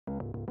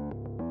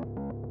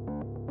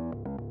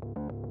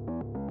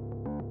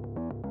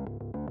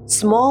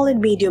Small and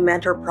medium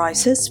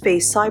enterprises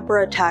face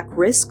cyber attack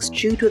risks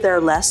due to their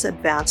less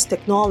advanced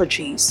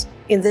technologies.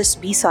 In this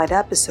B-side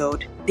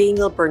episode,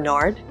 Daniel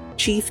Bernard,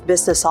 Chief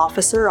Business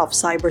Officer of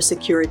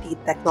cybersecurity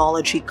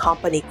technology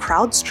company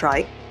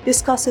Crowdstrike,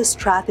 discusses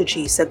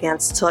strategies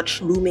against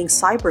such looming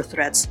cyber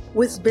threats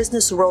with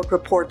BusinessWorld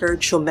reporter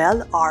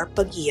Jomel R.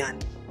 Paguian.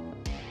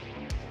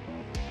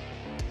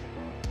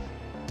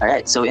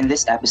 Alright, so in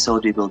this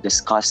episode, we will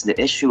discuss the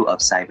issue of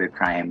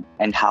cybercrime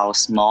and how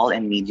small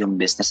and medium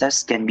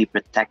businesses can be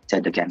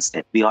protected against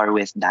it. We are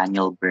with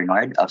Daniel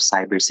Bernard of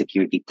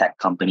cybersecurity tech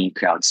company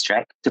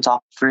Crowdstrike to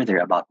talk further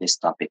about this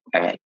topic.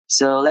 Alright,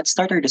 so let's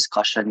start our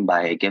discussion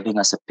by giving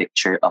us a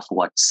picture of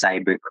what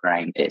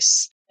cybercrime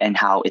is and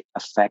how it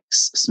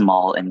affects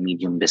small and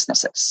medium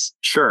businesses.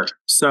 Sure.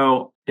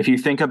 So if you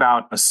think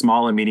about a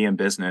small and medium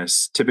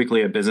business,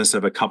 typically a business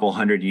of a couple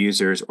hundred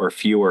users or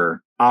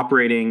fewer,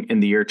 operating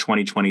in the year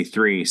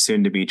 2023,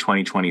 soon to be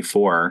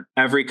 2024,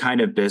 every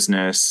kind of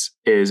business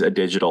is a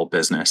digital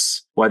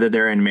business, whether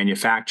they're in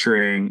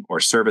manufacturing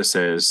or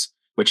services,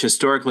 which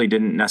historically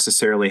didn't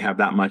necessarily have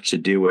that much to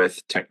do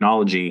with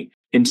technology.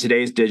 In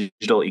today's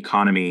digital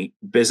economy,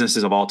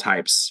 businesses of all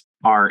types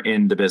are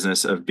in the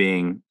business of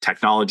being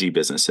technology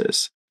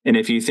businesses. And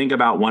if you think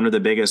about one of the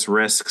biggest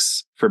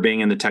risks for being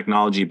in the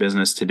technology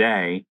business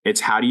today,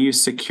 it's how do you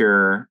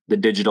secure the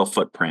digital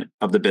footprint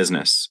of the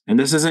business? And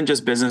this isn't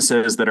just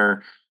businesses that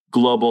are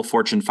global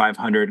Fortune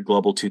 500,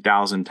 global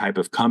 2000 type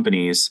of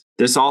companies.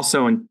 This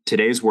also in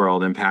today's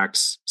world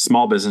impacts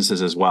small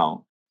businesses as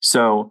well.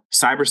 So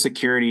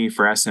cybersecurity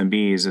for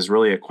SMBs is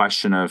really a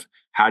question of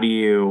how do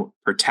you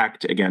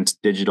protect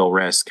against digital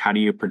risk? How do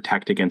you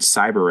protect against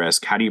cyber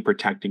risk? How do you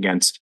protect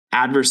against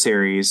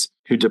adversaries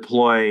who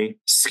deploy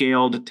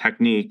scaled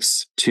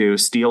techniques to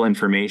steal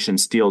information,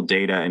 steal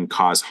data, and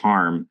cause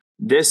harm?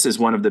 This is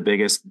one of the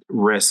biggest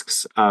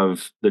risks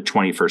of the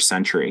 21st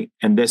century.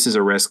 And this is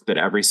a risk that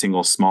every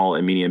single small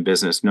and medium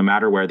business, no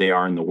matter where they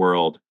are in the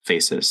world,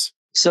 faces.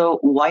 So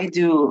why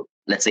do,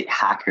 let's say,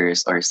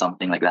 hackers or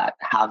something like that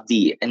have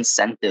the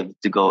incentive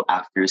to go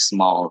after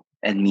small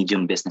and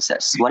medium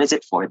businesses? What is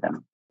it for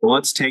them? Well,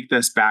 let's take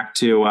this back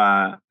to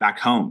back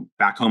home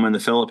in the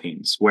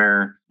Philippines,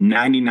 where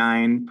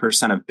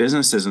 99% of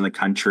businesses in the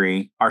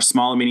country are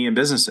small and medium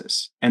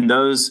businesses. And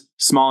those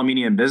small and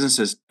medium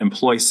businesses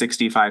employ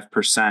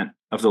 65%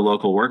 of the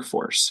local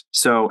workforce.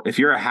 So if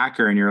you're a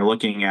hacker and you're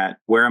looking at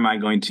where am I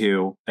going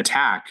to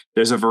attack,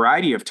 there's a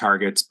variety of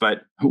targets,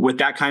 but with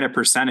that kind of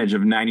percentage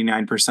of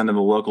 99% of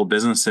the local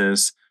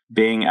businesses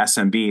being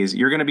SMBs,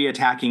 you're going to be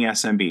attacking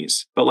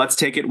SMBs. But let's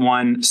take it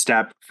one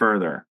step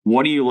further.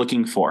 What are you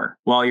looking for?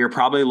 Well, you're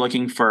probably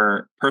looking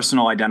for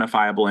personal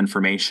identifiable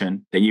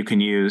information that you can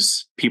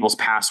use, people's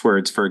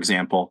passwords, for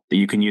example, that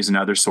you can use in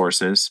other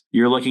sources.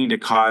 You're looking to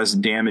cause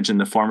damage in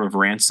the form of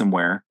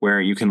ransomware,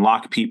 where you can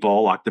lock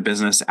the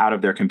business out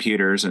of their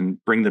computers and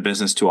bring the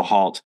business to a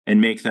halt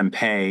and make them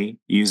pay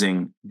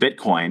using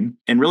Bitcoin.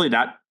 And really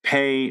that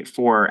pay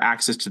for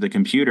access to the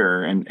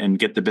computer and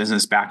get the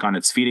business back on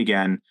its feet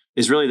again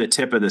is really the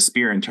tip of the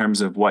spear in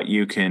terms of what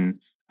you can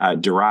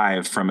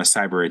derive from a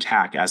cyber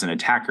attack as an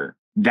attacker.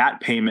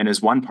 That payment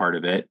is one part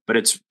of it, but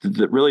it's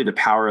really the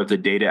power of the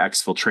data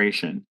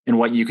exfiltration and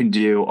what you can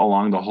do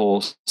along the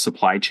whole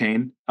supply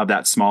chain of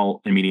that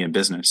small and medium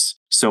business.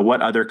 So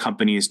what other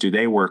companies do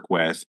they work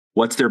with?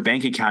 What's their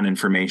bank account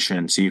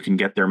information so you can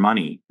get their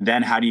money?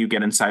 Then how do you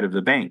get inside of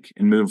the bank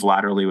and move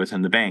laterally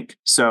within the bank?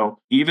 So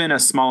even a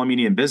small and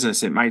medium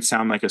business, it might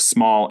sound like a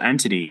small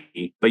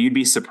entity, but you'd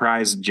be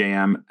surprised,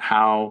 JM,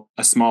 how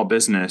a small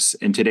business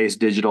in today's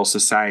digital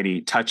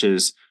society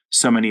touches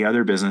so many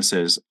other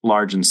businesses,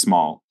 large and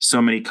small, so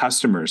many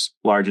customers,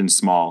 large and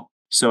small.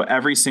 So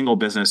every single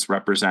business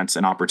represents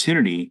an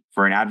opportunity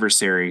for an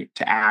adversary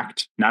to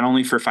act, not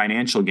only for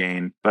financial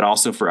gain, but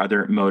also for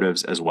other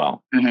motives as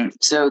well. Mm-hmm.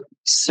 So,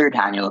 Sir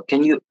Daniel,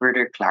 can you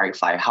further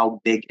clarify how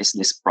big is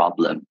this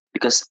problem?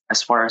 Because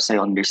as far as I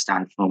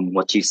understand from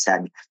what you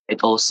said,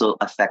 it also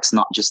affects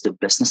not just the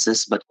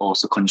businesses, but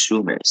also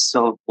consumers.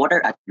 So what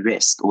are at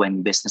risk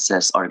when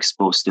businesses are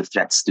exposed to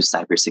threats to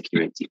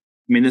cybersecurity?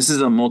 I mean, this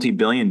is a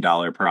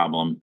multi-billion-dollar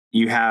problem.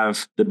 You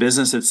have the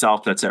business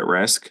itself that's at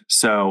risk.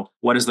 So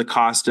what is the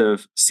cost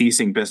of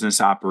ceasing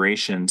business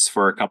operations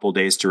for a couple of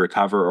days to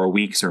recover, or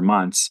weeks or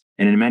months?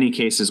 And in many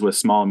cases with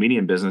small and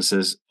medium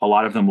businesses, a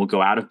lot of them will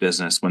go out of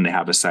business when they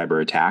have a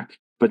cyber attack.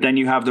 But then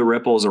you have the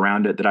ripples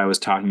around it that I was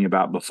talking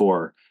about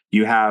before.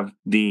 You have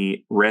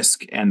the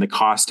risk and the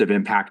cost of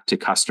impact to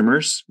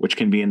customers, which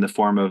can be in the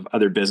form of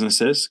other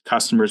businesses,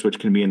 customers, which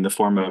can be in the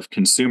form of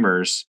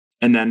consumers,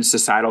 and then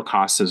societal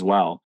costs as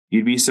well.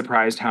 You'd be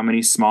surprised how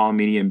many small and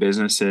medium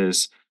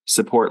businesses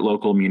support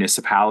local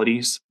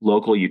municipalities,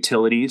 local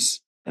utilities,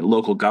 and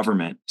local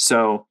government.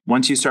 So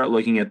once you start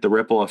looking at the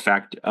ripple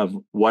effect of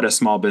what a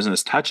small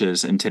business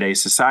touches in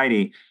today's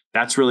society,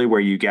 that's really where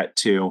you get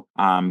to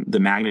the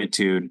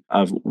magnitude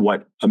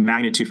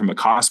from a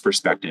cost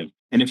perspective.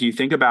 And if you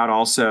think about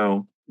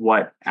also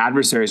what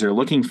adversaries are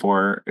looking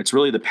for, it's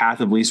really the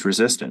path of least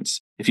resistance.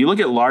 If you look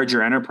at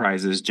larger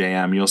enterprises,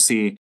 JM, you'll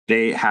see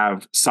They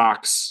have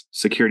SOCs,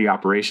 security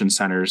operations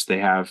centers. They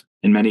have,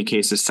 in many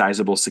cases,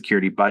 sizable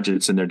security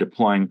budgets, and they're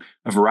deploying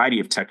a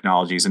variety of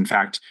technologies. In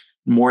fact,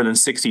 more than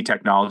 60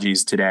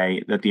 technologies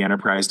today that the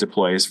enterprise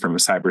deploys from a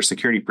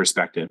cybersecurity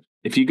perspective.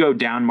 If you go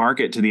down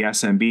market to the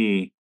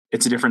SMB,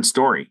 it's a different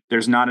story.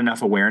 There's not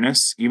enough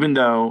awareness, even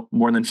though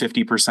more than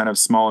 50% of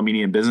small and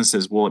medium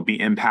businesses will be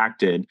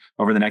impacted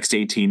over the next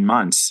 18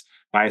 months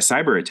by a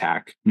cyber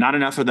attack. Not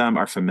enough of them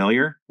are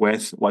familiar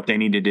with what they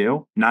need to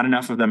do. Not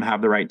enough of them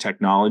have the right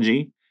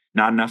technology.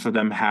 Not enough of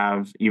them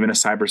have even a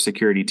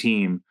cybersecurity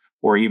team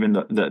or even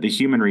the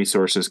human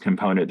resources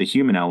component, the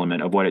human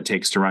element of what it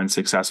takes to run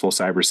successful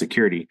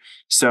cybersecurity.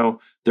 So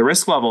the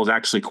risk level is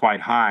actually quite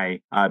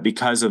high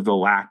because of the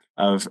lack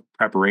of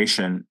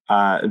preparation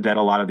that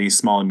a lot of these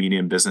small and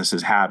medium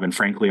businesses have. And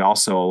frankly,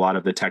 also a lot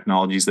of the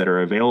technologies that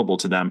are available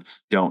to them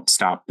don't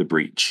stop the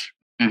breach.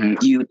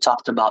 You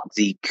talked about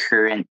the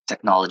current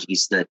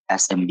technologies that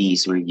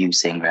SMBs were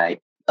using,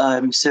 right?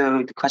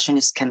 So the question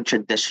is, can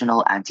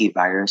traditional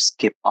antivirus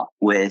keep up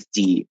with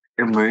the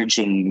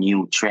emerging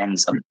new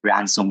trends of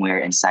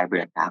ransomware and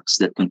cyber attacks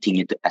that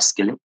continue to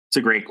escalate? It's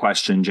a great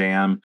question,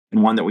 JM,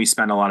 and one that we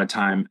spend a lot of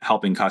time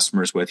helping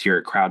customers with here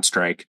at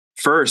Crowdstrike.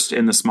 First,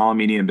 in the small and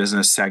medium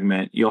business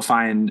segment, you'll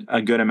find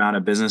a good amount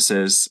of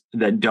businesses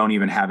that don't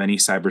even have any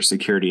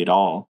cybersecurity at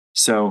all.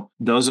 So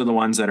those are the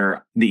ones that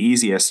are the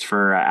easiest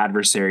for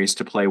adversaries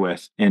to play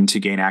with and to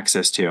gain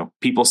access to.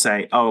 People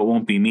say, oh, it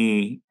won't be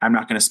me. I'm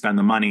not going to spend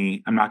the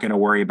money. I'm not going to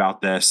worry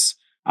about this.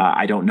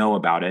 I don't know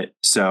about it.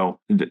 So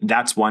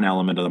that's one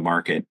element of the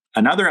market.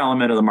 Another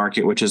element of the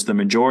market, which is the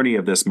majority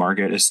of this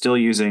market, is still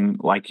using,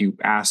 like you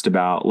asked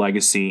about,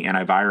 legacy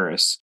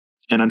antivirus.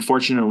 And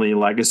unfortunately,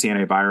 legacy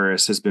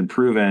antivirus has been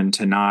proven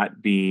to not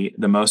be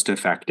the most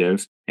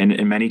effective, and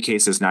in many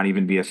cases, not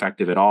even be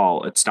effective at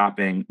all at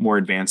stopping more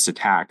advanced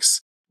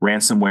attacks.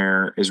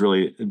 Ransomware is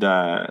really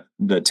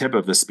the tip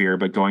of the spear,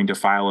 but going to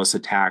fileless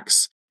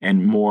attacks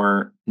and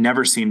more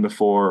never seen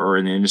before, or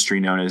in the industry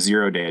known as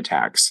zero-day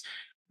attacks.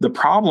 The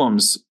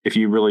problems, if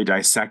you really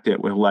dissect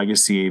it with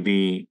legacy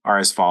AV, are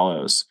as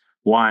follows.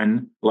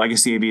 One,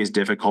 legacy AV is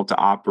difficult to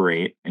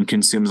operate and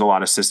consumes a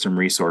lot of system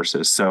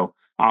resources. So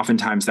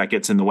oftentimes that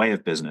gets in the way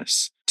of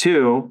business.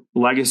 Two,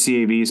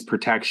 legacy AV's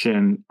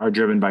protection are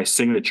driven by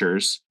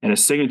signatures, and a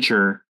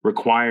signature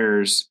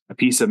requires a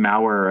piece of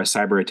malware or a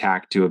cyber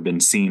attack to have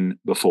been seen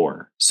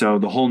before. So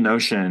the whole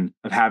notion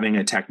of having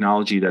a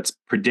technology that's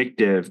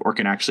predictive or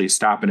can actually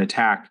stop an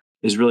attack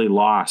is really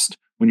lost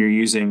when you're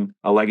using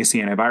a legacy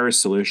antivirus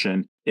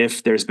solution.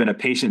 If there's been a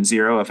patient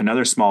zero, if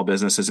another small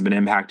business has been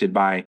impacted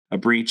by a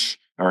breach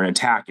or an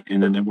attack,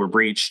 and then we're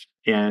breached,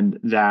 and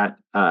that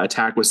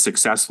attack was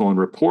successful and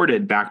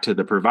reported back to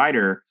the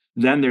provider,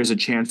 then there's a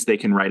chance they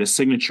can write a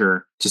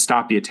signature to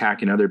stop the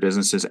attack in other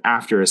businesses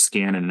after a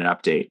scan and an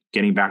update,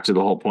 getting back to the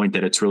whole point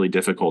that it's really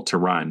difficult to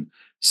run.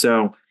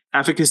 So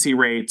efficacy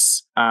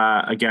rates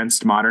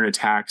against modern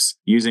attacks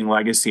using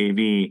legacy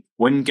AV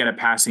wouldn't get a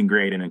passing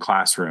grade in a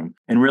classroom.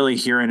 And really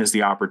herein is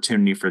the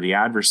opportunity for the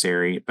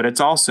adversary, but it's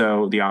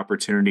also the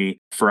opportunity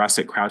for us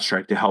at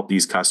CrowdStrike to help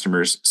these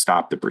customers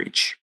stop the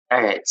breach.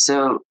 All right.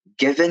 So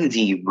given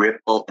the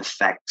ripple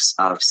effects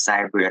of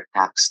cyber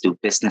attacks to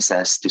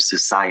businesses, to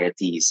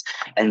societies,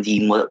 and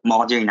the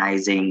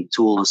modernizing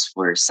tools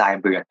for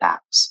cyber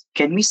attacks,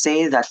 can we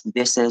say that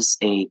this is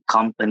a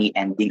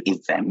company-ending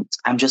event?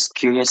 I'm just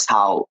curious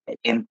how it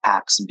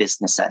impacts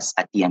businesses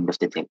at the end of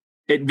the day.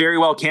 It very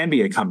well can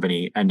be a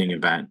company-ending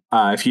event.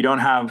 If you don't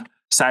have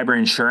cyber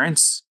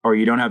insurance, or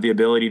you don't have the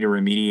ability to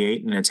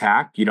remediate an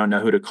attack, you don't know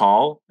who to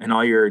call, and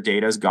all your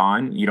data is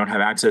gone, you don't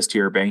have access to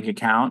your bank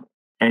account,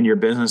 and your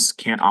business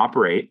can't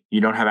operate, you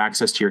don't have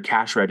access to your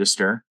cash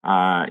register,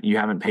 you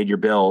haven't paid your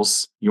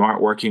bills, you aren't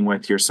working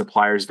with your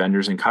suppliers,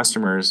 vendors, and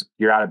customers,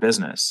 you're out of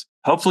business.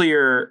 Hopefully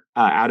you're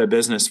out of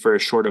business for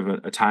as short of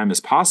a time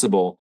as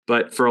possible.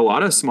 But for a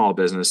lot of small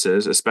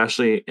businesses,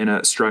 especially in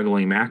a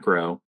struggling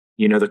macro,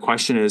 the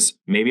question is,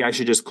 maybe I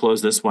should just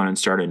close this one and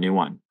start a new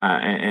one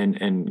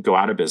and go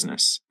out of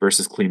business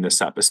versus clean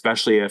this up,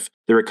 especially if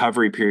the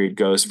recovery period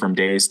goes from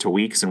days to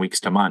weeks and weeks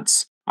to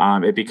months.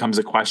 It becomes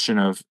a question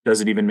of, does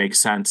it even make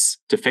sense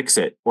to fix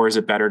it? Or is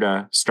it better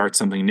to start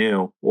something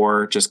new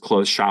or just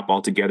close shop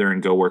altogether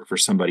and go work for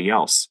somebody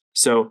else?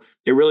 So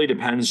it really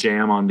depends,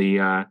 Jam, on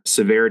the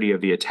severity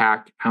of the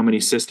attack, how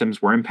many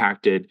systems were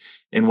impacted,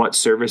 and what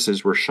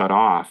services were shut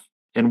off.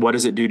 And what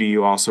does it do to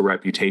you also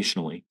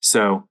reputationally?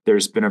 So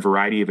there's been a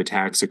variety of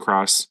attacks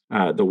across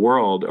the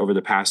world over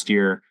the past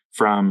year,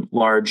 from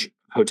large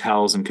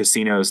hotels and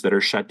casinos that are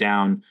shut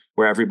down,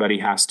 where everybody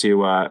has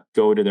to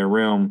go to their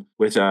room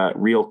with a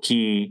real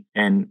key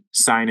and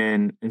sign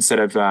in instead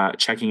of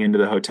checking into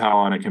the hotel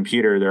on a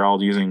computer. They're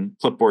all using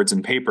clipboards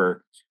and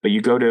paper. But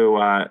you go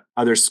to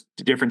other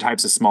different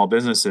types of small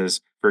businesses,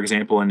 for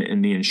example,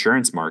 in the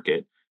insurance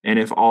market. And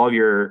if all of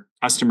your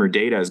customer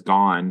data is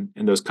gone,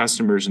 and those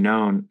customers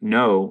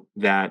know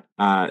that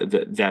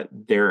that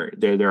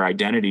their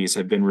identities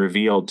have been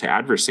revealed to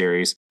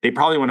adversaries, they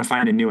probably want to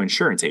find a new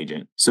insurance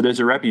agent. So there's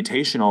a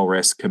reputational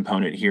risk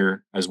component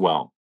here as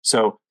well.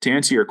 So to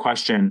answer your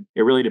question,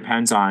 it really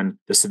depends on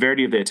the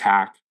severity of the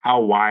attack,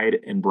 how wide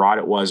and broad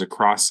it was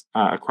across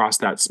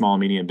that small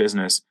and medium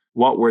business,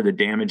 what were the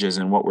damages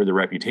and what were the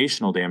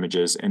reputational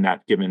damages in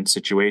that given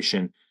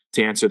situation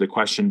to answer the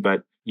question.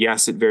 But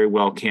yes, it very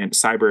well can.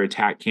 Cyber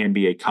attack can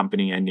be a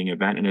company-ending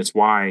event, and it's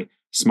why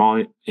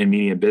small and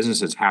medium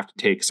businesses have to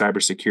take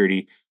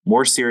cybersecurity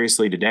more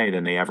seriously today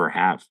than they ever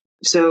have.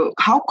 So,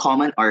 how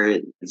common are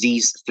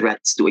these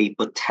threats to a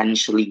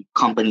potentially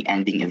company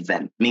ending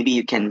event? Maybe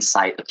you can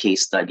cite a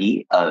case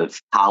study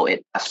of how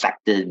it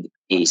affected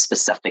a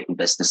specific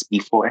business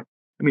before.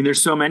 I mean,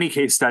 there's so many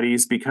case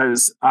studies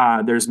because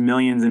there's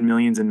millions and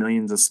millions and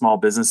millions of small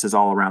businesses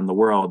all around the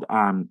world.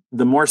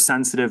 The more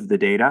sensitive the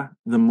data,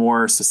 the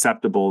more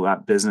susceptible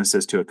that business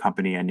is to a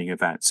company-ending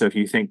event. So if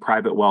you think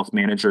private wealth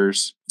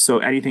managers, so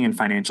anything in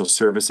financial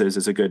services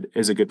is a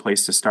good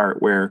place to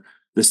start, where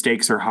the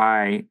stakes are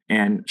high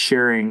and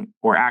sharing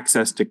or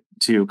access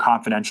to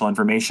confidential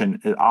information,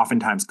 it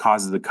oftentimes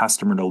causes the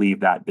customer to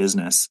leave that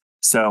business.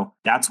 So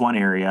that's one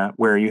area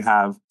where you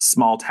have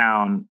small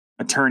town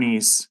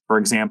attorneys, for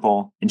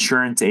example,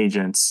 insurance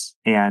agents,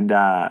 and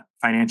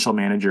financial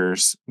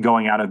managers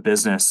going out of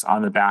business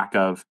on the back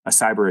of a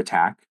cyber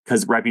attack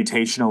because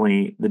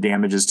reputationally the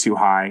damage is too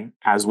high,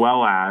 as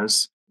well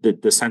as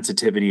the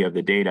sensitivity of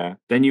the data.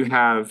 Then you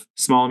have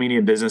small and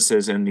medium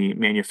businesses in the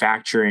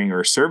manufacturing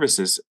or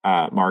services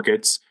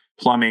markets,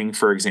 plumbing,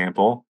 for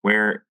example,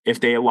 where if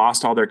they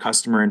lost all their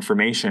customer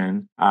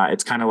information,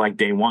 it's kind of like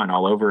day one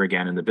all over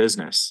again in the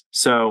business.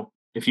 So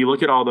if you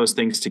look at all those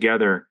things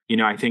together,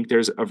 I think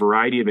there's a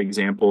variety of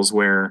examples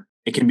where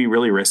it can be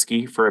really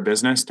risky for a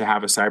business to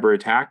have a cyber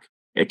attack.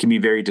 It can be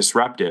very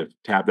disruptive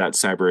to have that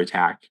cyber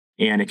attack,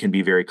 and it can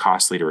be very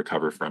costly to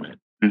recover from it.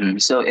 Mm-hmm.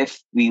 So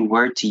if we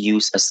were to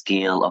use a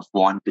scale of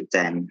 1 to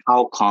 10,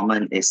 how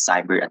common is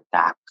cyber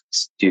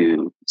attacks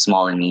to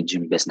small and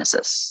medium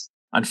businesses?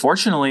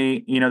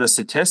 Unfortunately, the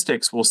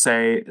statistics will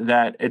say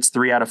that it's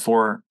 3 out of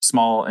 4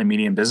 small and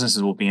medium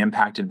businesses will be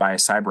impacted by a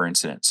cyber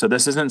incident. So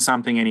this isn't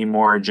something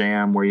anymore,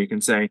 JM, where you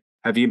can say,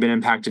 have you been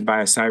impacted by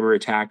a cyber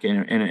attack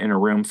in a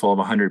room full of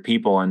 100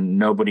 people and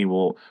nobody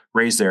will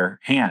raise their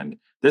hand?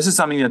 This is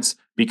something that's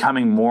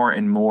becoming more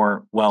and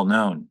more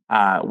well-known,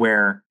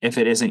 where if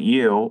it isn't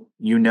you,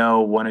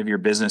 one of your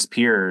business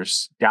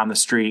peers down the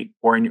street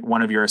or in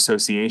one of your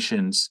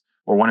associations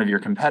or one of your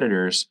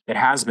competitors, it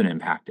has been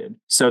impacted.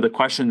 So the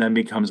question then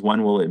becomes,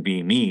 when will it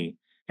be me?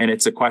 And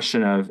it's a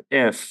question of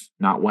if,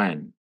 not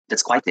when.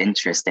 That's quite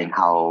interesting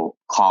how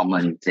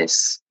common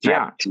this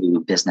threat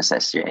to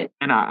businesses, right?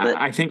 And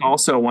I think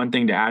also one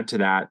thing to add to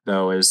that,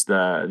 though, is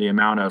the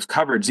amount of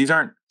coverage. These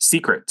aren't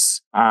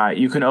secrets.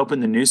 You can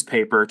open the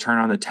newspaper, turn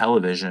on the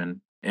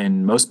television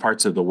in most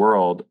parts of the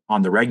world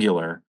on the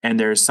regular, and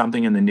there's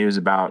something in the news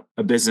about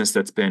a business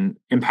that's been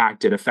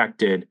impacted,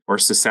 affected, or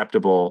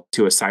susceptible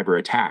to a cyber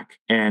attack.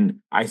 And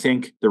I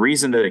think the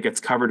reason that it gets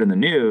covered in the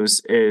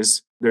news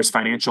is there's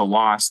financial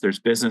loss, there's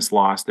business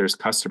loss, there's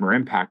customer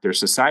impact, there's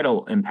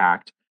societal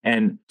impact.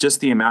 And just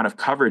the amount of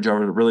coverage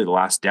over really the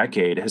last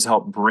decade has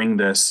helped bring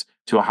this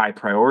to a high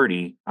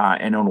priority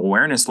and an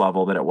awareness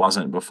level that it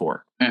wasn't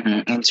before.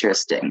 Mm-hmm.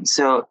 Interesting.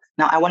 So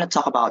now I want to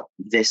talk about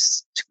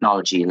this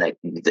technology, like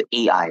the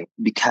AI,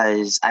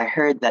 because I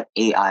heard that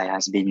AI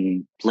has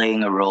been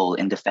playing a role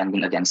in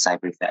defending against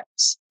cyber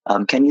threats.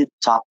 Can you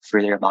talk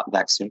further about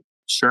that, sir?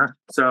 Sure.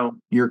 So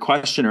your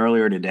question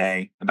earlier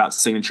today about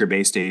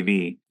signature-based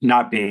AV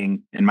not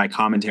being, in my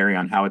commentary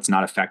on how it's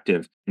not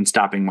effective in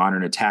stopping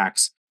modern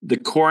attacks, the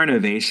core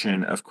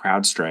innovation of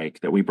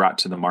Crowdstrike that we brought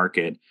to the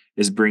market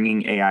is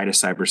bringing AI to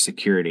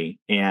cybersecurity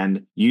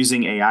and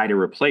using AI to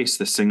replace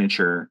the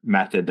signature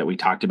method that we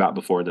talked about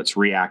before that's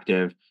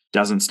reactive,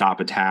 doesn't stop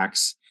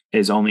attacks,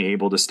 is only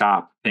able to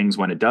stop things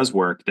when it does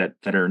work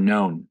that are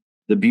known.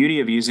 The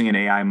beauty of using an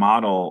AI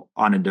model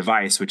on a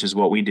device, which is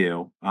what we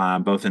do,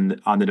 both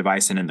on the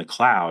device and in the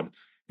cloud,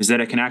 is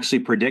that it can actually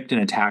predict an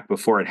attack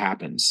before it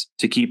happens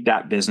to keep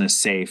that business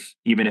safe,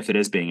 even if it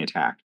is being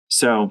attacked.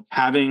 So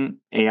having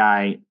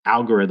AI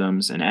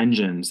algorithms and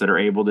engines that are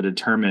able to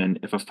determine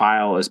if a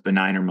file is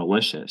benign or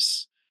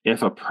malicious,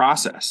 if a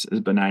process is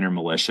benign or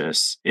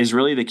malicious, is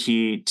really the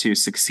key to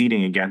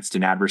succeeding against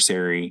an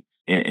adversary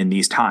in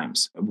these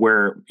times,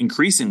 where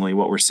increasingly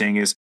what we're seeing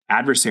is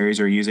adversaries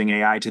are using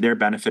AI to their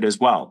benefit as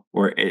well.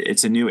 Or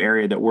it's a new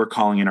area that we're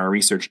calling in our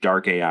research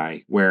dark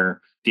AI, where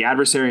the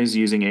adversary is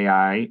using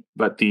AI,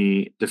 but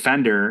the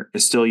defender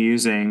is still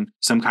using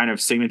some kind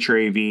of signature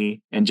AV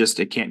and just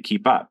it can't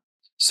keep up.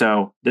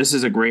 So this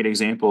is a great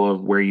example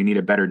of where you need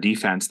a better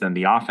defense than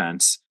the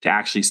offense to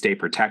actually stay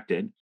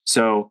protected.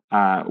 So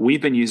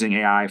we've been using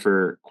AI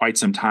for quite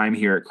some time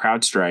here at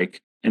Crowdstrike.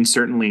 And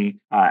certainly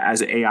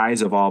as AI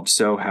has evolved,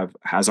 so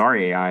has our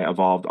AI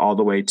evolved all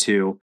the way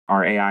to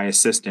our AI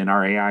assistant,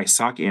 our AI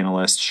SOC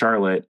analyst,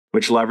 Charlotte,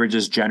 which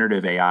leverages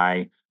generative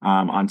AI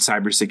on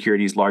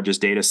cybersecurity's largest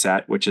data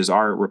set, which is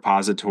our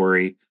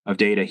repository of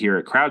data here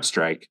at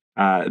Crowdstrike,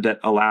 that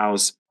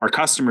allows our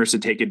customers to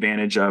take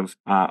advantage of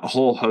a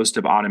whole host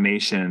of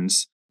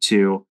automations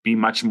to be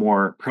much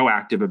more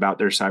proactive about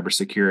their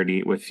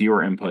cybersecurity with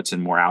fewer inputs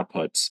and more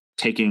outputs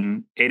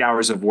taking 8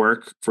 hours of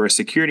work for a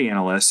security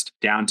analyst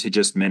down to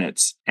just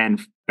minutes. And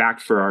back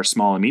for our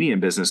small and medium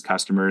business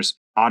customers,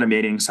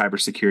 automating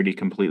cybersecurity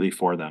completely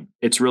for them.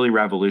 It's really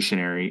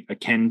revolutionary,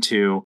 akin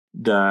to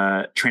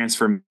the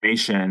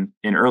transformation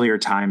in earlier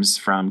times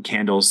from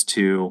candles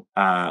to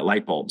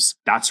light bulbs.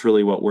 That's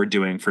really what we're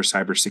doing for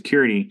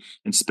cybersecurity,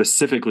 and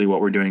specifically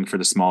what we're doing for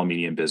the small and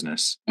medium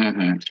business.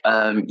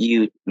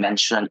 You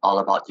mentioned all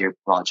about your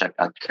project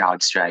at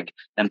Crowdstrike,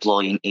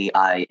 employing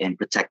AI in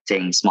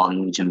protecting small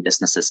and medium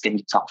businesses. Can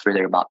you talk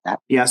further about that?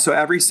 Yeah, so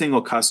every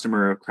single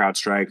customer of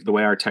Crowdstrike, the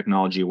way our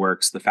technology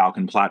works, the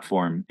Falcon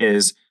platform,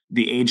 is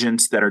the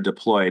agents that are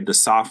deployed, the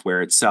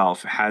software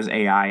itself has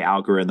AI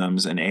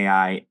algorithms and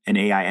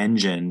AI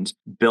engine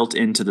built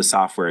into the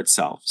software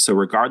itself. So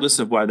regardless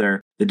of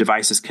whether the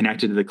device is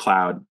connected to the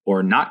cloud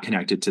or not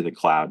connected to the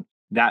cloud,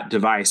 that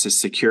device is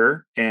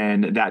secure,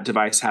 and that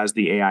device has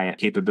the AI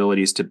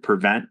capabilities to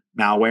prevent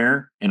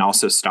malware and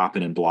also stop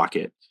it and block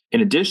it. In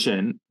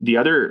addition, the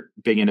other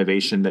big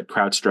innovation that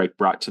Crowdstrike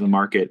brought to the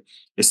market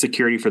is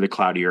security for the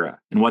cloud era.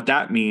 And what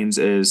that means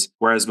is,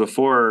 whereas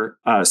before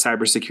a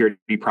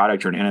cybersecurity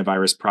product or an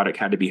antivirus product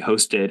had to be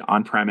hosted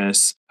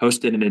on-premise,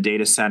 hosted in a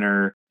data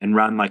center, and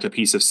run like a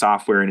piece of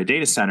software in a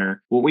data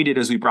center, what we did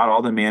is we brought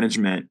all the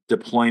management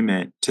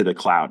deployment to the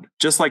cloud,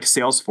 just like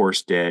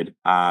Salesforce did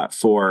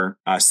for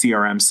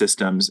CRM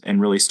systems,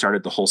 and really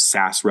started the whole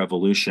SaaS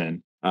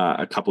revolution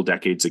a couple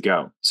decades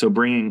ago. So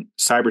bringing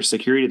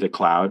cybersecurity to the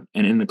cloud,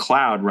 and in the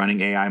cloud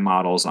running AI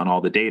models on all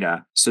the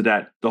data, so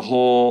that the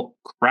whole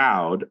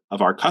crowd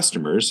of our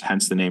customers,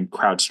 hence the name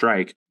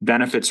Crowdstrike,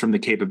 benefits from the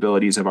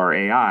capabilities of our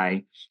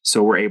AI.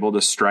 So we're able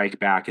to strike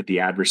back at the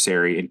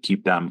adversary and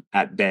keep them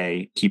at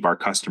bay, keep our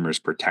customers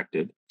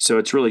protected. So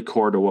it's really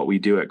core to what we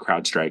do at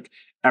Crowdstrike.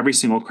 Every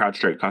single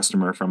Crowdstrike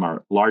customer, from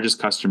our largest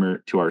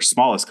customer to our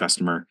smallest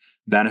customer,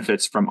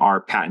 benefits from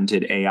our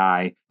patented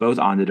AI, both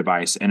on the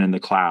device and in the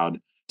cloud,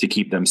 to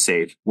keep them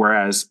safe.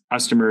 Whereas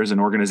customers and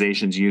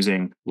organizations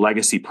using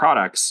legacy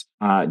products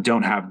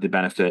don't have the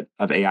benefit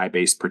of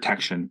AI-based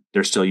protection.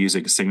 They're still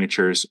using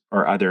signatures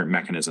or other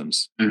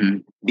mechanisms.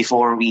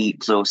 Before we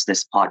close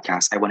this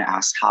podcast, I want to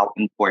ask, how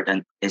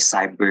important is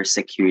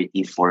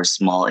cybersecurity for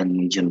small and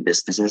medium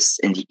businesses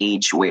in the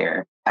age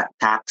where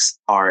attacks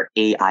are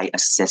AI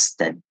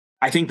assisted?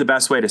 I think the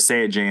best way to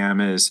say it,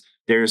 JM, is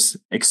there's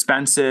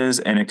expenses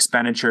and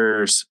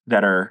expenditures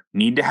that are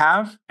need to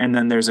have, and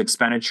then there's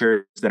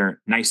expenditures that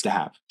are nice to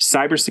have.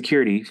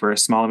 Cybersecurity for a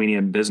small and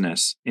medium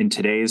business in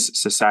today's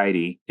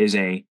society is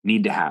a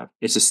need to have.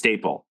 It's a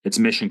staple. It's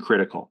mission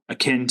critical,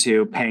 akin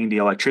to paying the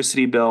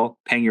electricity bill,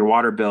 paying your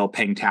water bill,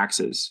 paying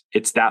taxes.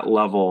 It's that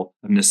level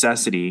of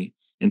necessity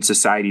in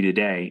society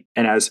today.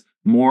 And as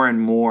more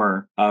and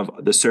more of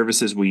the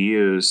services we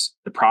use,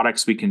 the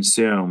products we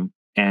consume,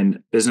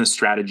 and business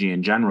strategy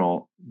in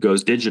general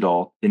goes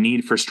digital, the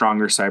need for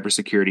stronger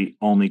cybersecurity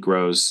only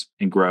grows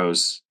and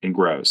grows and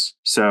grows.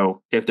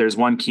 So if there's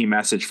one key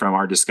message from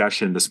our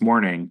discussion this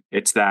morning,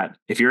 it's that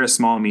if you're a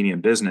small and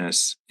medium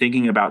business,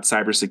 thinking about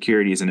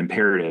cybersecurity is an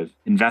imperative,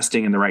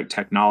 investing in the right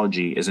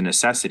technology is a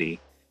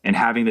necessity, and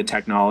having the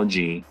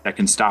technology that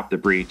can stop the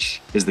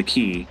breach is the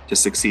key to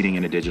succeeding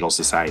in a digital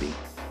society.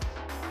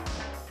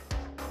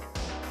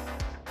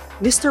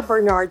 Mr.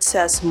 Bernard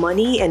says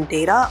money and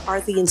data are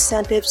the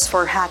incentives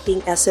for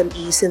hacking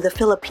SMEs in the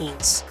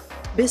Philippines.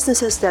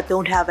 Businesses that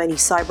don't have any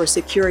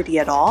cybersecurity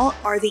at all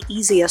are the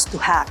easiest to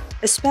hack,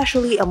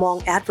 especially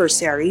among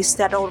adversaries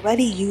that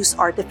already use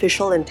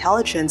artificial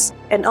intelligence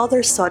and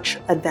other such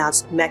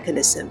advanced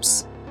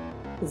mechanisms.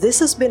 This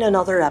has been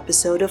another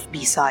episode of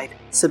B-Side.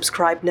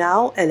 Subscribe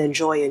now and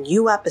enjoy a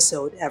new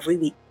episode every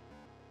week.